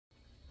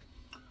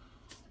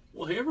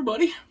Well, hey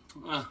everybody,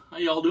 how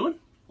y'all doing?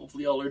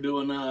 Hopefully y'all are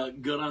doing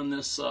good on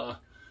this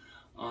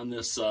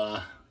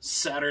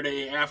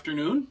Saturday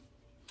afternoon.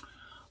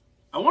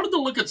 I wanted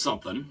to look at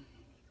something,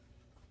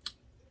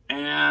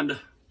 and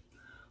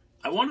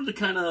I wanted to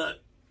kind of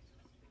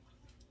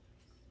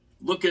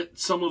look at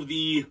some of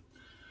the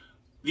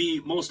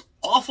most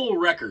awful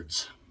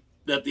records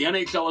that the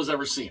NHL has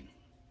ever seen.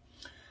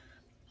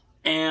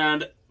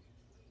 And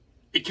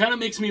it kind of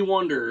makes me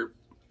wonder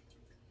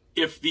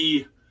if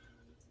the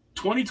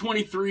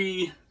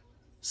 2023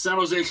 San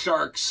Jose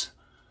Sharks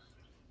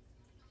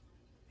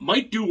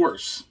might do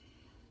worse.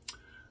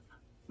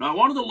 Now, I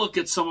wanted to look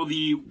at some of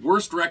the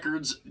worst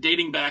records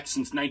dating back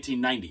since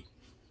 1990.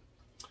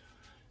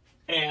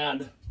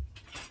 And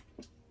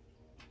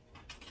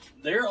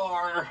there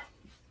are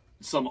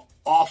some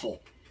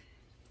awful,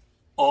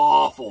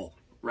 awful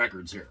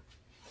records here.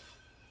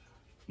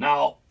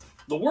 Now,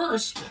 the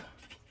worst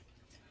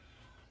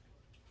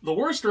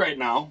right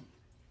now,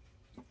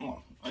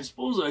 well, I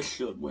suppose I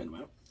should. Wait a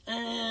minute.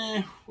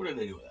 What did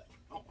I do with that?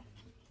 Oh,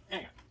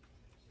 hang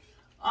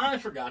on. I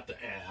forgot to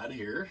add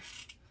here,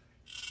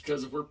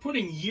 because if we're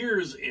putting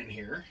years in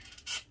here,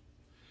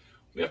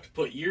 we have to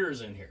put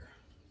years in here.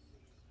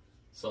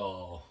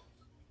 So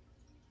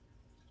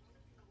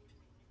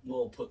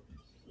we'll put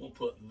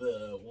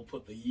the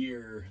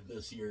year,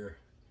 this year,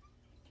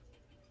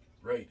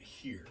 right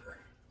here.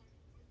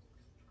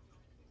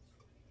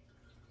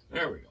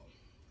 There we go.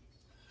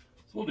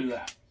 So we'll do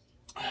that.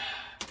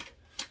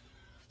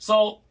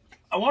 So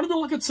I wanted to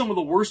look at some of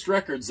the worst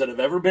records that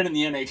have ever been in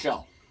the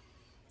NHL.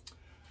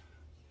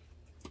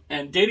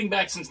 And dating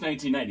back since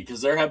 1990,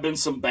 because there's been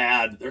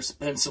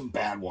some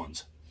bad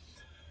ones.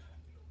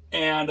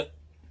 And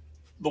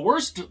the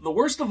worst of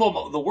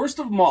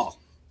them all,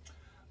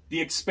 the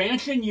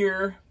expansion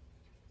year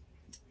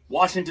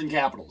Washington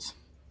Capitals.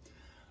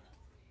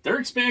 Their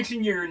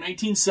expansion year,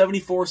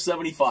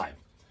 1974-75.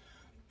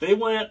 They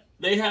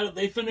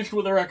finished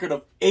with a record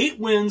of 8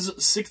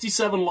 wins,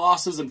 67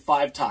 losses, and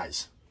 5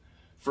 ties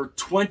for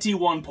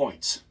 21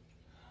 points.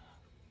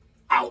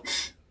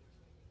 Ouch.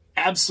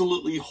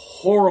 Absolutely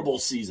horrible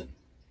season.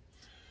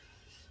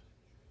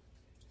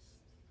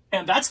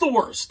 And that's the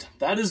worst.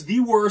 That is the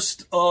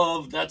worst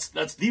of, that's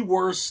the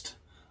worst,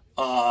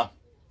 the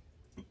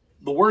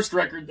worst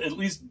record, at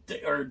least,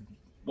 or,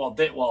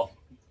 well,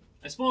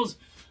 I suppose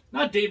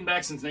not dating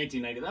back since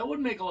 1990. That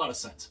wouldn't make a lot of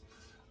sense.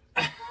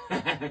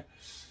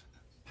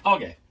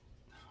 Okay.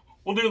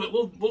 We'll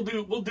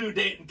do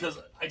dating, because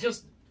I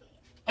just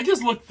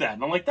looked at that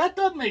and I'm like, that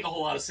doesn't make a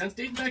whole lot of sense.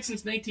 Dating back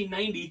since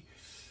 1990,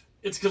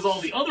 it's because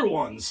all the other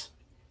ones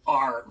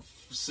are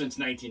since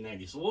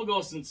 1990. So we'll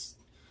go since,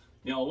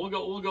 you know, we'll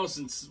go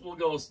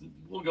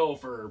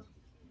for,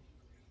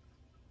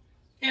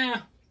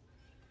 yeah.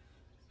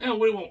 And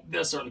we won't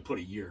necessarily put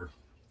a year.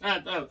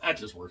 That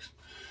just works.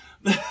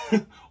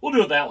 We'll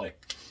do it that way.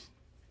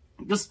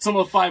 Just some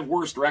of the 5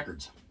 worst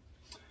records.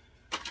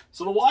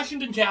 So the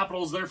Washington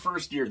Capitals, their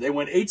first year, they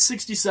went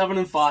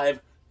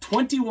 867-5,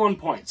 21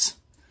 points.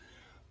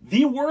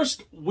 The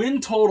worst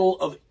win total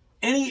of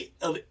any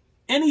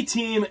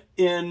team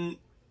in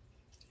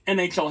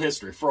NHL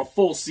history for a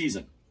full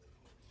season.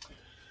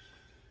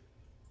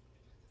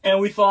 And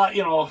we thought,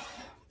 you know,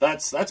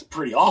 that's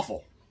pretty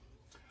awful.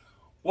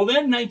 Well,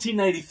 then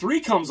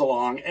 1993 comes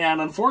along, and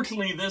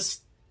unfortunately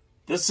this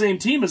same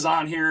team is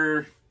on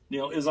here, you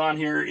know, is on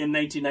here in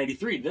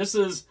 1993. This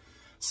is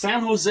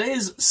San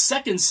Jose's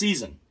second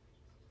season.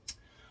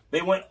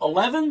 They went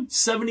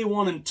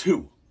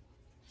 11-71-2.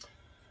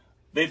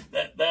 They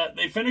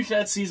finished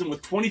that season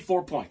with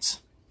 24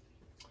 points.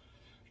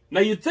 Now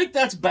you'd think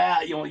that's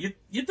bad, you know,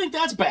 you'd think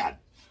that's bad.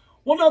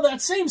 Well, no,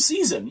 that same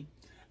season,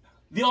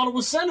 the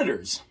Ottawa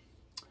Senators,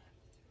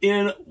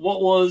 in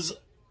what was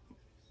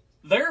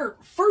their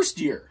first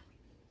year,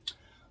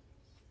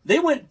 they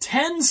went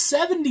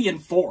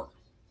 10-70-4 for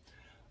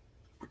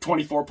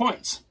 24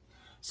 points.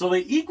 So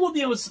they equaled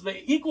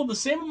the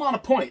same amount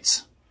of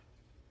points,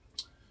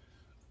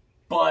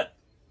 but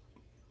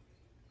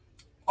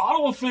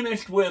Ottawa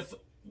finished with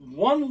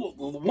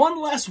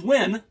one less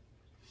win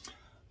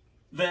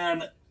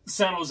than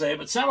San Jose,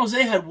 but San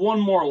Jose had one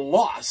more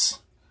loss.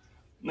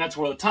 And that's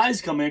where the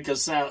ties come in,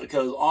 because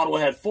Ottawa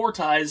had 4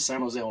 ties,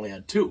 San Jose only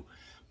had 2.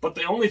 But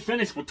they only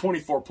finished with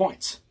 24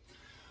 points.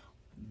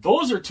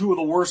 Those are 2 of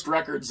the worst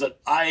records that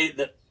I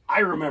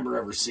remember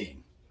ever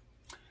seeing.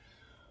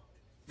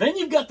 Then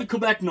you've got the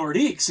Quebec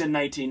Nordiques in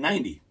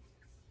 1990.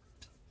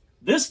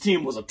 This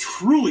team was a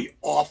truly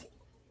awful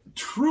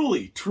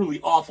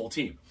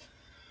team.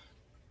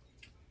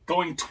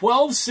 Going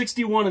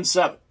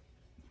 12-61-7.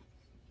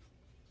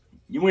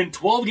 You win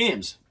 12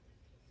 games.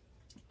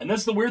 And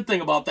that's the weird thing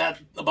about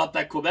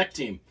that Quebec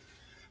team.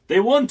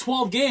 They won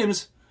 12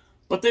 games,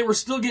 but they were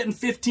still getting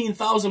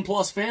 15,000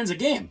 plus fans a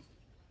game.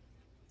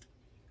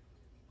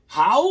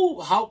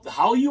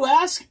 How you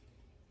ask?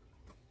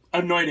 I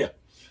have no idea.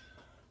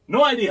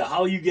 No idea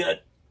how you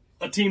get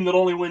a team that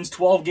only wins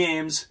 12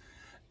 games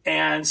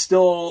and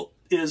still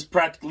is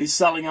practically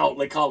selling out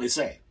Les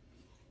Colisées.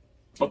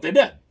 But they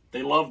did.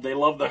 They love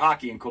their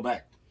hockey in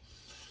Quebec.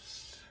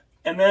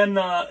 And then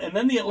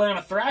the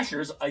Atlanta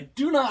Thrashers.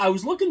 I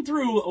was looking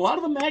through a lot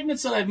of the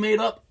magnets that I've made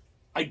up.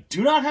 I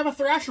do not have a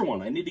Thrasher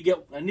one. I need to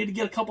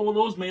get a couple of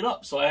those made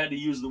up. So I had to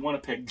use the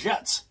Winnipeg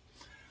Jets.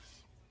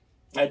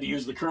 I had to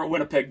use the current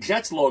Winnipeg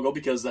Jets logo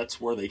because that's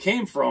where they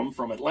came from.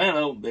 From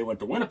Atlanta, they went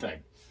to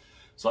Winnipeg.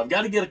 So I've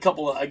got to get a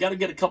couple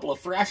of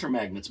Thrasher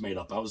magnets made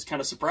up. I was kind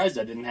of surprised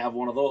I didn't have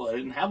one of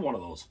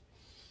those.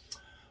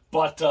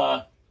 But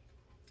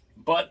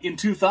in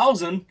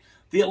 2000,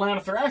 the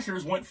Atlanta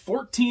Thrashers went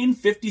 14,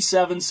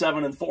 57,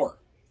 7-4.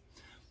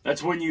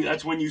 That's when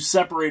you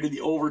separated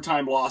the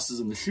overtime losses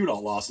and the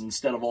shootout losses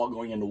instead of all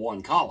going into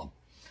one column.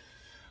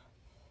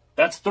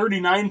 That's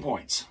 39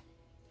 points.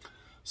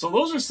 So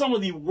those are some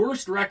of the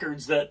worst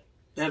records that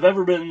have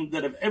ever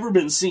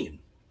been seen.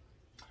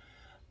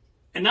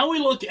 And now we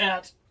look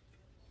at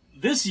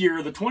this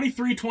year, the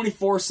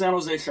 23-24 San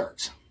Jose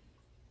Sharks.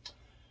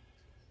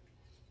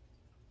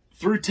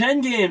 Through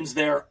 10 games,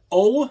 they're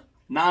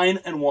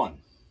 0-9-1.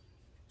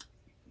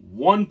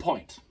 1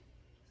 point.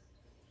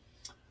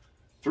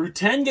 Through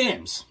 10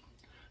 games.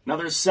 Now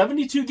there's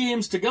 72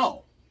 games to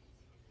go.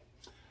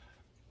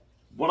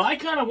 What I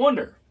kind of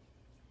wonder,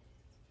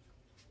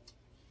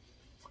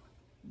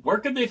 where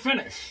could they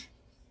finish?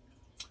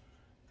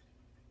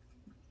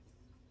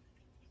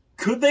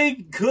 Could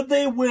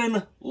they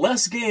win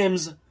less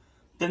games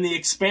than the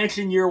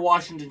expansion year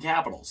Washington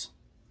Capitals?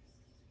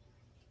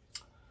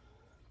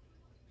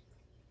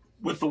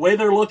 With the way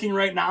they're looking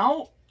right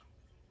now,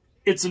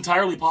 it's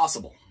entirely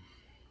possible.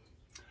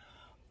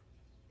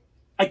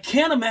 I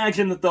can't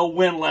imagine that they'll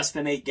win less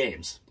than 8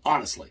 games,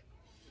 honestly.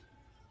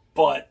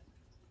 But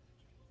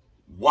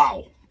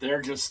wow,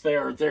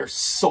 they're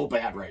so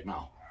bad right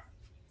now.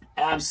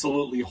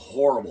 Absolutely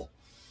horrible.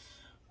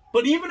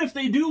 But even if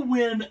they do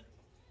win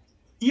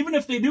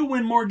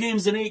more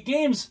games than 8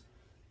 games,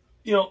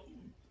 you know,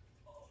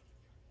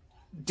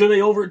 do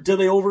they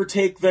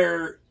overtake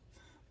their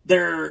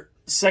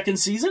second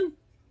season?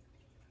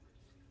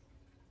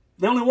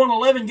 They only won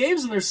 11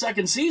 games in their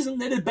second season.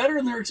 They did better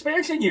in their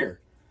expansion year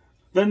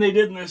than they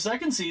did in their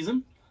second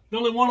season. They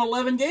only won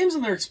 11 games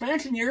in their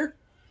expansion year.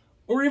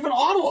 Or even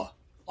Ottawa.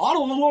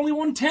 Ottawa only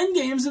won 10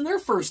 games in their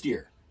first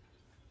year.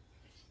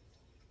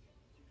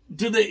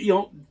 Do they, you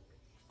know,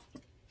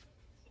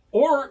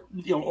 or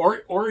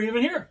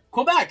even here,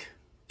 Quebec,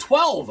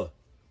 12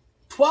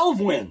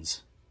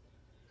 wins.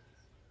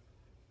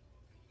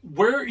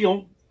 Where, you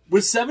know,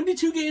 with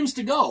 72 games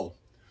to go,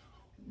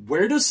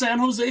 where does San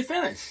Jose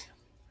finish?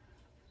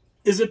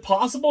 Is it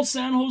possible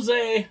San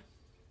Jose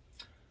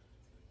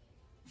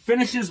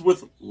finishes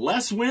with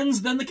less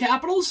wins than the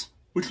Capitals,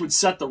 which would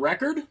set the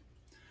record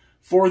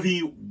for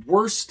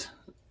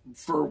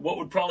what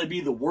would probably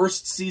be the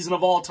worst season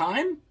of all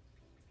time?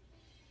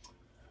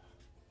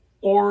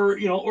 Or,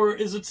 you know, or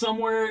is it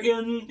somewhere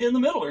in the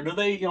middle? Or do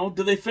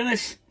they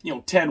finish,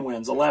 10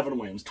 wins, 11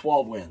 wins,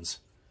 12 wins?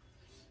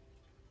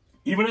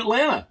 Even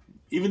Atlanta,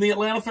 even the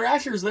Atlanta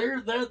Thrashers,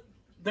 they're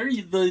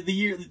the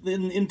year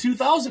in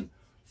 2000,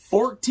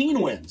 14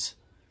 wins.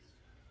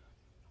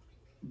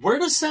 Where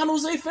does San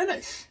Jose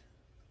finish?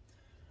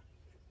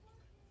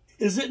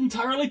 Is it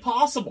entirely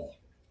possible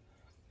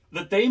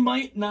that they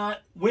might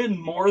not win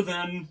more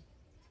than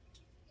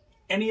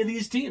any of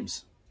these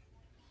teams?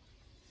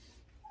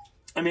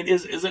 I mean,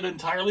 is it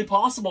entirely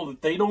possible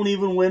that they don't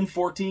even win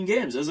 14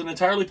 games? Is it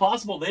entirely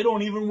possible they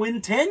don't even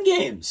win 10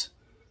 games?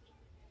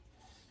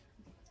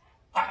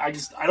 I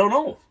don't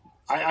know.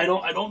 I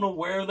don't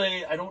know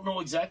I don't know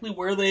exactly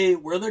where they're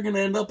going to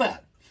end up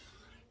at.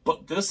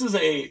 But this is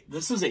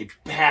a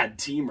bad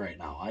team right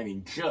now. I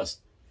mean,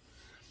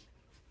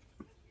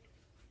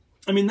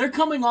 they're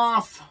coming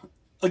off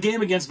a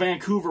game against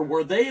Vancouver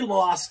where they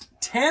lost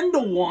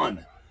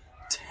 10-1.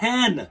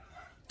 10-1.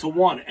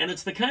 And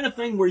it's the kind of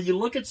thing where you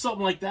look at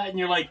something like that and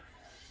you're like,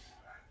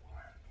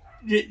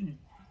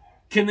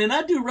 can they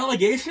not do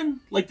relegation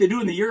like they do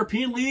in the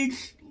European League?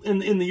 In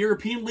the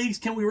European leagues,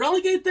 can we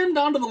relegate them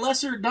down to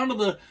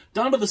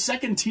the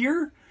second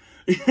tier?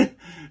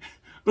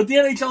 But the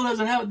NHL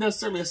doesn't have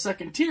necessarily a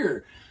second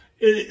tier.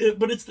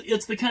 But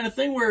it's the kind of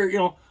thing where,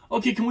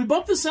 okay, can we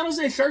bump the San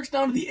Jose Sharks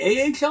down to the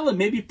AHL and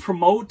maybe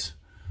promote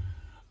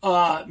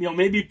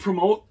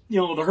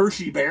the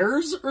Hershey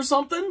Bears or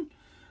something?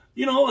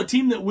 A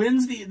team that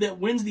wins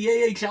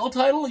the AHL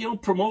title,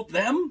 promote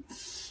them,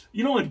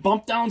 and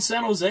bump down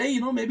San Jose,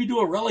 maybe do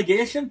a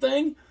relegation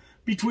thing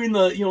between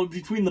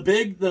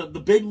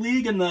the big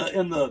league and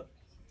the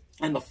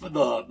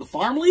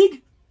farm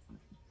league.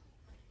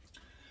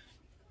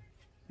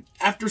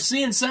 After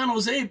seeing San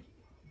Jose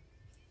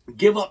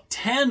give up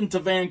 10 to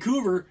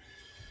Vancouver,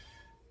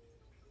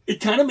 it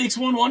kind of makes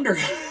one wonder,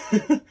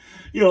 could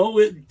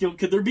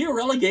there be a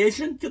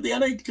relegation? Could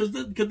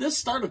this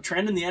start a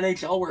trend in the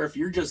NHL where if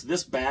you're just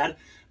this bad,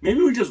 maybe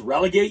we just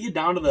relegate you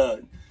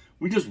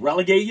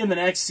in the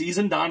next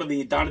season down to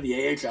the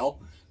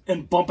AHL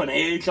and bump an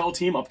AHL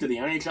team up to the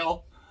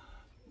NHL?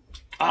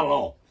 I don't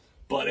know,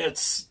 but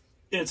it's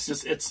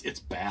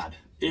bad.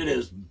 It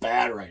is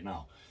bad right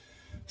now.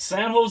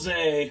 San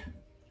Jose,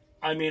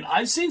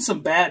 I've seen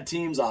some bad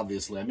teams,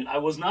 obviously. I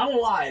was not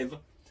alive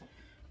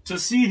to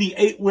see the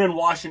 8-win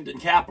Washington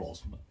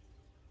Capitals.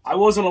 I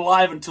wasn't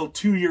alive until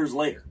 2 years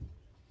later.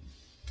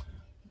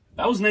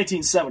 That was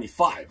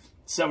 1975,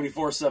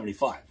 74,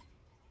 75.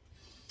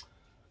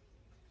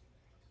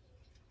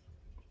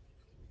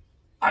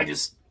 I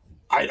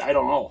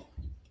don't know.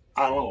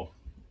 I don't know.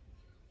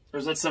 Or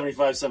is that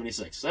 75,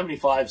 76?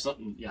 75,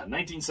 something, yeah,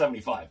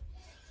 1975.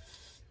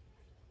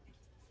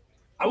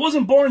 I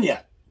wasn't born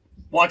yet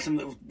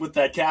watching with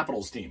that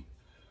Capitals team.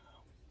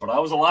 But I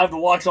was alive to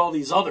watch all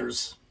these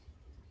others.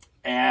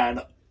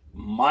 And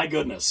my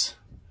goodness.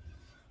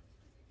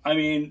 I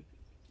mean,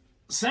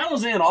 San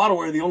Jose and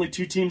Ottawa are the only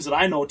two teams that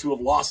I know to have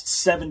lost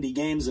 70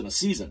 games in a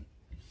season.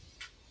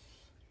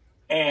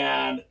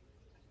 And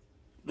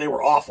they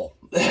were awful.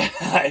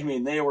 I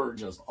mean, they were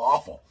just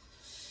awful.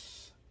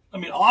 I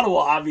mean, Ottawa,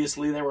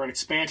 obviously, they were an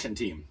expansion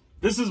team.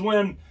 This is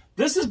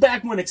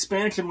back when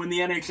expansion, when the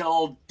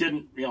NHL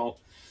didn't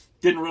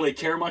really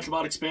care much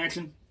about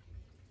expansion,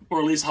 or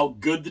at least how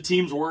good the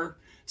teams were.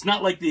 It's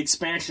not like the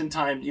expansion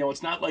time,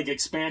 it's not like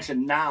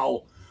expansion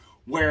now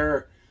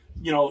where,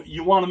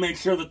 you want to make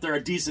sure that they're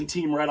a decent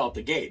team right out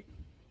the gate.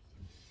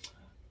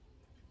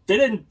 They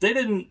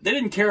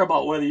didn't care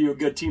about whether you were a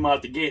good team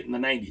out the gate in the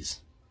 90s.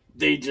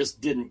 They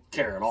just didn't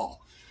care at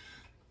all.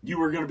 You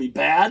were going to be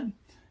bad.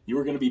 You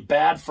were going to be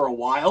bad for a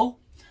while.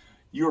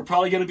 You were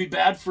probably going to be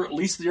bad for at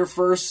least your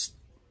first,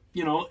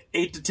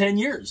 8 to 10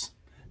 years.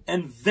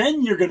 And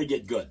then you're going to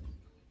get good.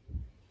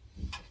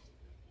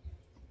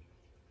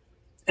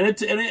 And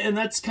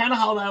that's kind of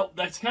how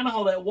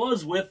that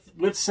was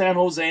with San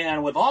Jose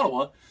and with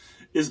Ottawa,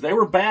 is they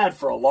were bad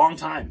for a long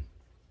time.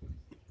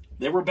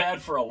 They were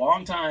bad for a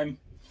long time.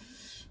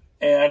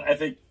 And I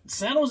think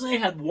San Jose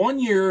had 1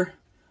 year.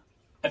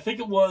 I think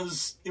it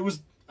was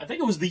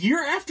the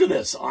year after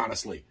this,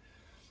 honestly.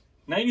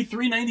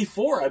 93,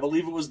 94, I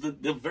believe it was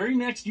the very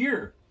next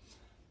year.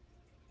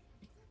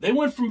 They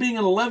went from being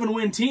an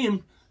 11-win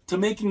team to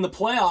making the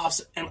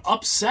playoffs and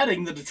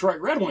upsetting the Detroit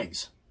Red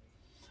Wings.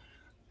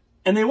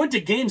 And they went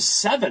to Game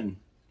 7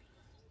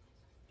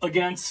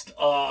 against,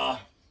 who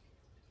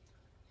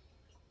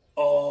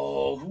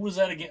was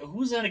that against? Who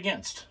was that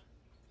against?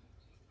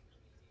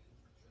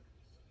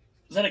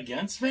 Was that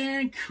against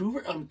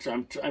Vancouver? I'm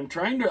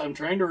trying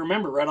to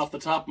remember right off the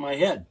top of my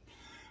head.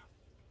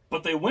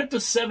 But they went to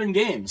 7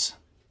 games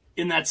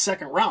in that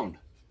second round.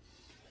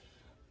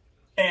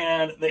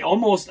 And they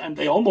almost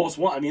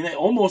won. I mean, they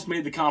almost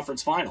made the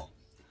conference final.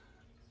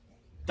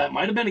 That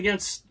might have been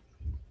against,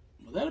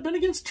 would that have been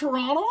against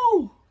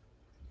Toronto?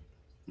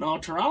 No,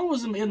 Toronto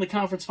was in the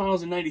conference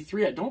finals in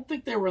 93. I don't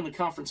think they were in the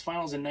conference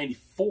finals in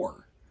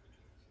 94.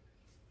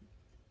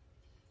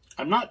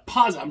 I'm not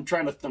positive. I'm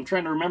trying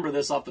to remember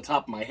this off the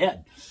top of my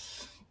head.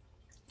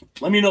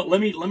 Let me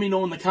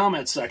know in the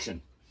comments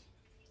section,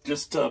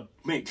 just to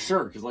make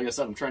sure, because like I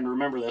said, I'm trying to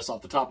remember this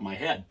off the top of my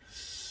head.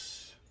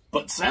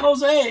 But San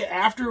Jose,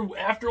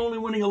 after only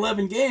winning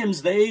 11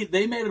 games, they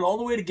made it all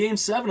the way to Game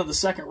 7 of the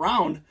second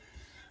round,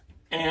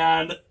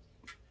 and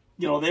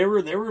they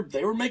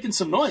were making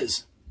some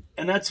noise,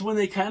 and that's when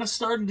they kind of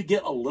started to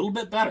get a little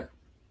bit better.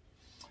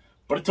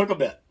 But it took a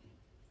bit,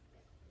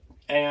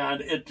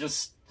 and it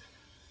just,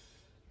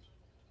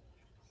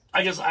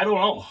 I guess, I don't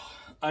know.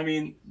 I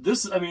mean,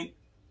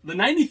 the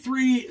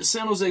 93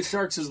 San Jose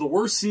Sharks is the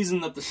worst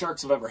season that the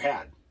Sharks have ever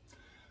had,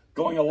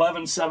 going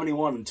 11,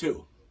 71, and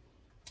 2.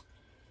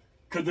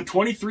 Could the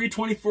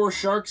 23-24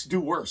 Sharks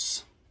do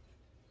worse?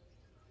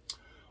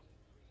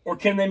 Or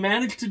can they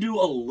manage to do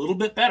a little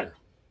bit better?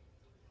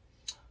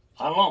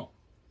 I don't know.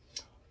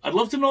 I'd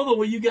love to know, though,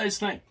 what you guys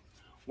think.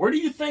 Where do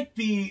you think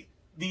the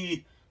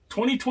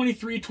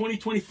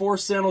 2023-2024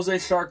 San Jose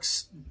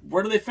Sharks,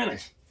 where do they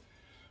finish?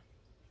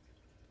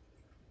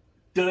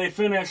 Do they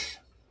finish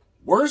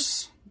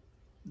worse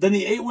than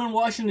the 8-win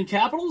Washington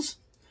Capitals?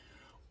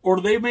 Or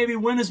do they maybe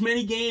win as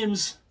many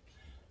games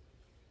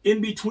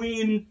in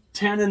between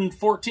 10 and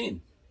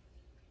 14?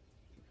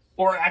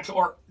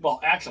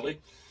 Actually,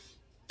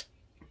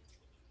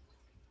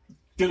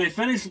 do they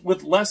finish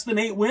with less than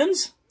 8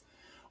 wins?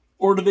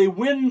 Or do they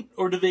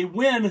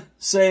win,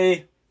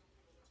 say,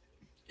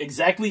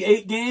 exactly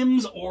 8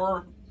 games,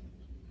 or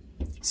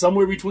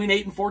somewhere between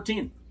 8 and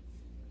 14?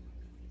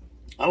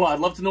 I don't know. I'd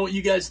love to know what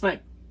you guys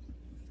think.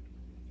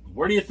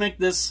 Where do you think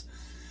this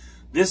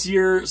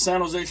year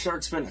San Jose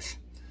Sharks finish?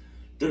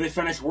 Do they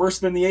finish worse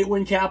than the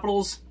 8-win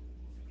Capitals?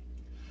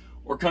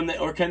 Or can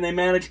they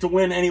manage to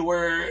win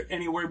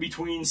anywhere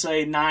between,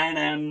 say, 9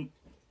 and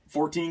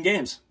 14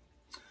 games?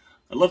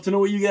 I'd love to know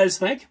what you guys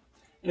think.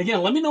 And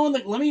again, let me know in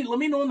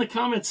the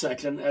comments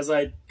section, as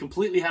I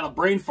completely had a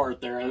brain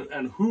fart there,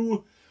 and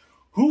who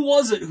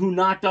was it who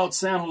knocked out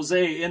San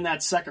Jose in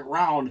that second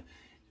round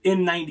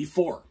in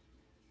 94?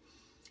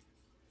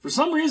 For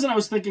some reason, I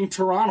was thinking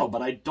Toronto,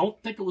 but I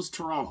don't think it was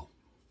Toronto.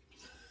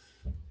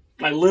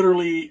 I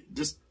literally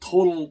just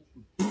total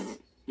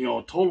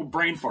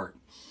brain fart.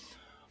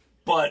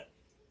 But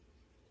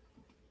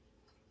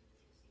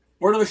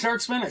where do the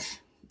Sharks finish?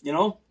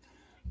 Do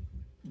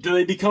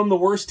they become the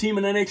worst team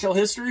in NHL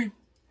history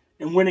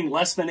in winning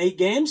less than 8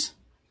 games?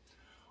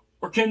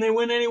 Or can they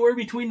win anywhere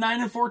between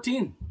 9 and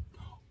 14?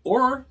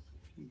 Or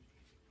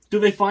do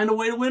they find a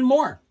way to win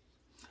more?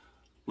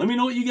 Let me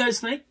know what you guys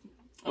think.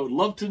 I would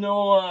love to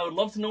know.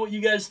 What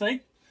you guys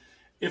think.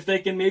 If they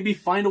can maybe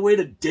find a way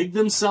to dig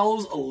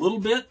themselves a little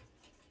bit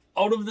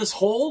out of this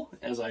hole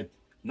as I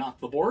knock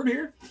the board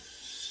here,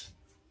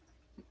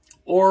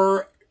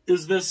 or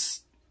is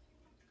this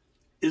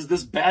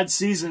bad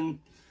season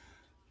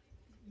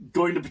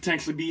going to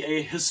potentially be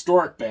a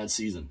historic bad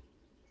season?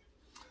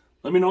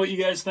 Let me know what you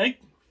guys think.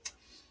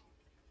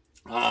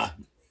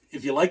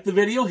 If you liked the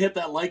video, hit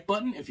that like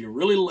button. If you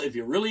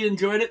really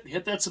enjoyed it,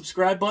 hit that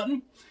subscribe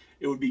button.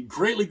 It would be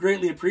greatly,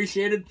 greatly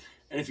appreciated.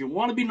 And if you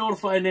want to be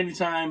notified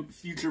anytime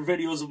future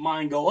videos of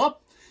mine go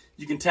up,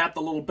 you can tap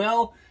the little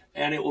bell,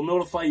 and it will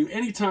notify you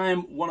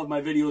anytime one of my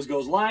videos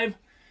goes live.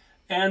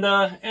 And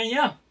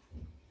yeah,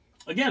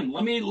 again,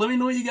 let me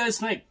know what you guys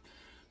think.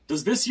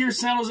 Does this year's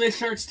San Jose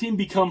Sharks team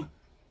become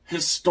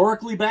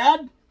historically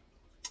bad,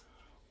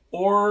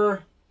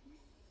 or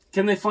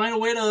can they find a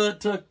way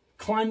to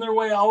climb their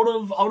way out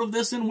of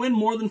this and win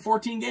more than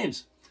 14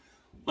 games?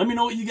 Let me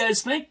know what you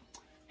guys think.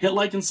 Hit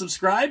like and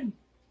subscribe.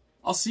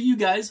 I'll see you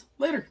guys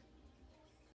later.